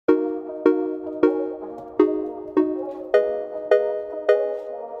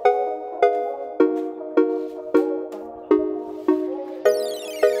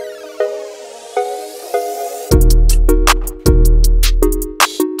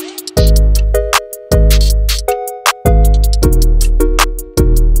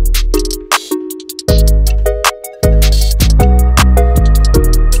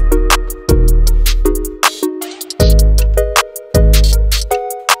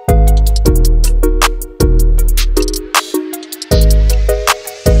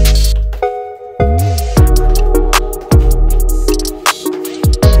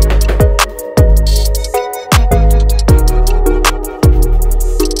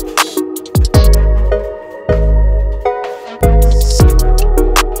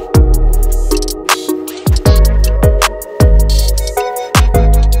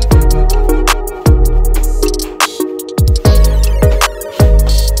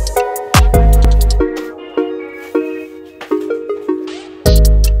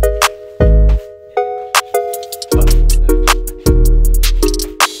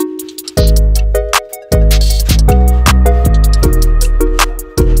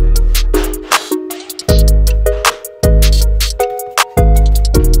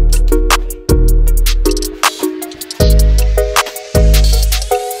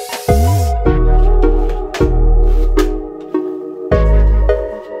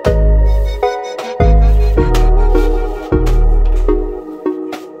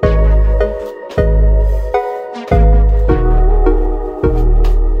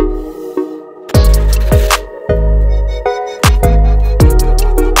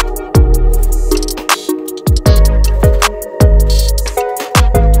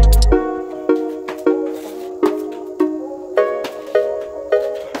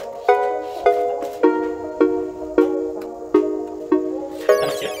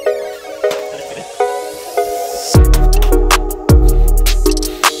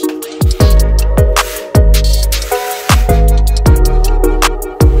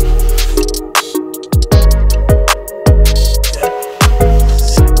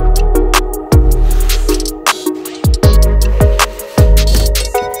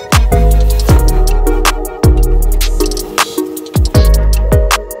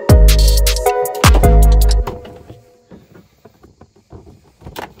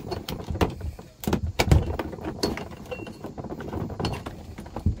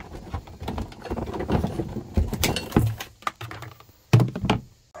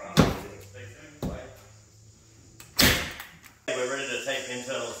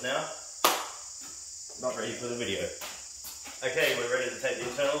internals now. Not ready for the video. Okay, we're ready to tape the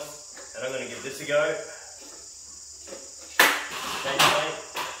internals, and I'm going to give this a go.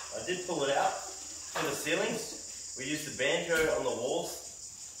 I did pull it out for the ceilings. We used the banjo on the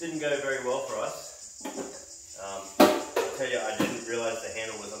walls. Didn't go very well for us. I'll tell you, I didn't realise the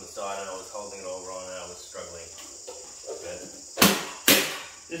handle was on the side and I was holding it all wrong and I was struggling. But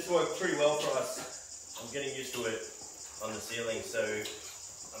this worked pretty well for us. I'm getting used to it on the ceiling, so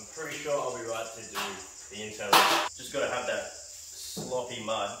I'm pretty sure I'll be right to do the internal. Just got to have that sloppy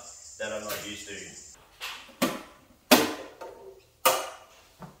mud that I'm not used to.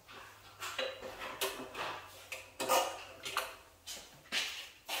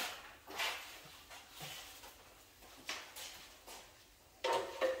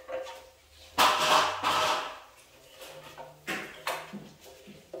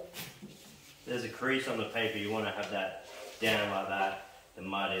 There's a crease on the paper, you want to have that down like that. The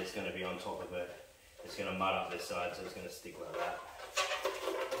mud is going to be on top of it. It's going to mud up this side, so it's going to stick like that.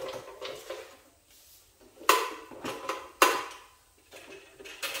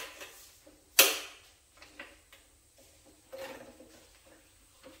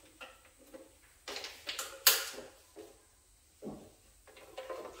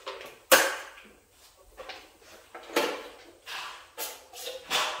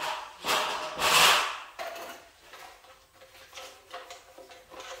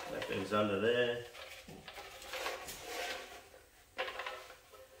 Things under there.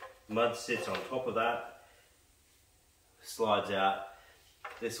 Mud sits on top of that, slides out.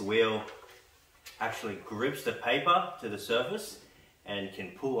 This wheel actually grips the paper to the surface and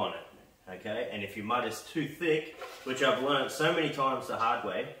can pull on it, okay? And if your mud is too thick, which I've learned so many times the hard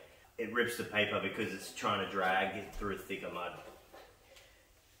way, it rips the paper because it's trying to drag it through thicker mud.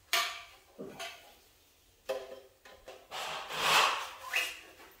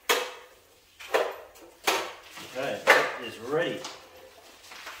 Okay, that is ready.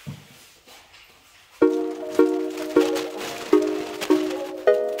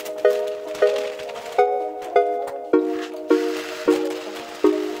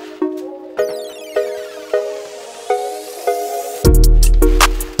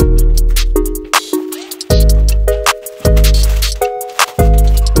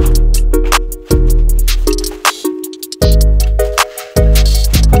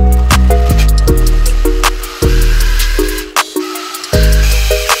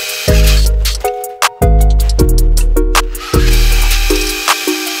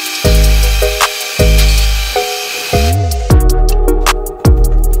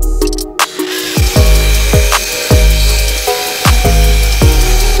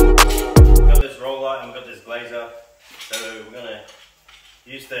 So we're going to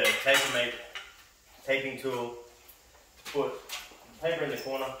use the taping tool, put paper in the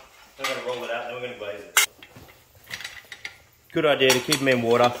corner, then we're going to roll it out, then we're going to glaze it. Good idea to keep them in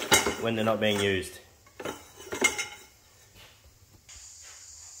water when they're not being used.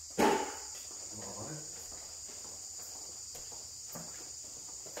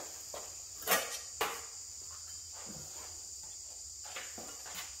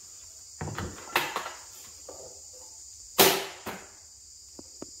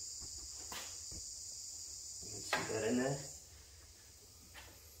 That in there.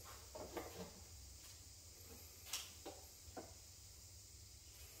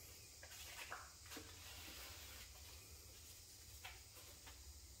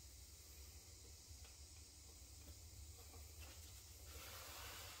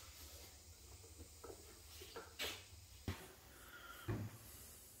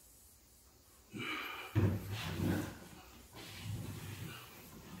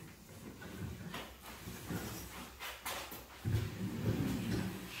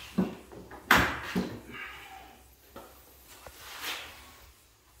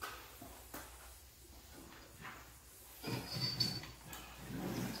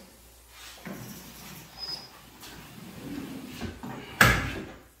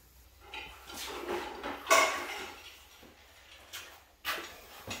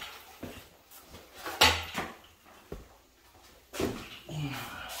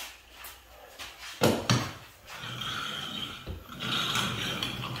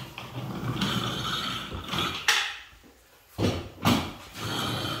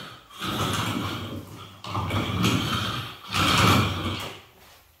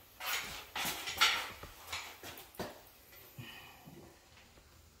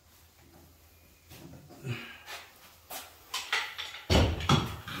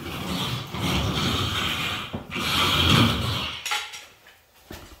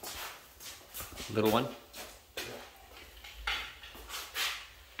 Little one.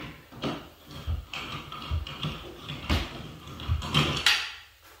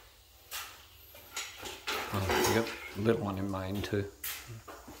 a little one in mine too.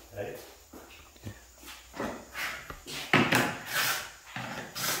 Okay.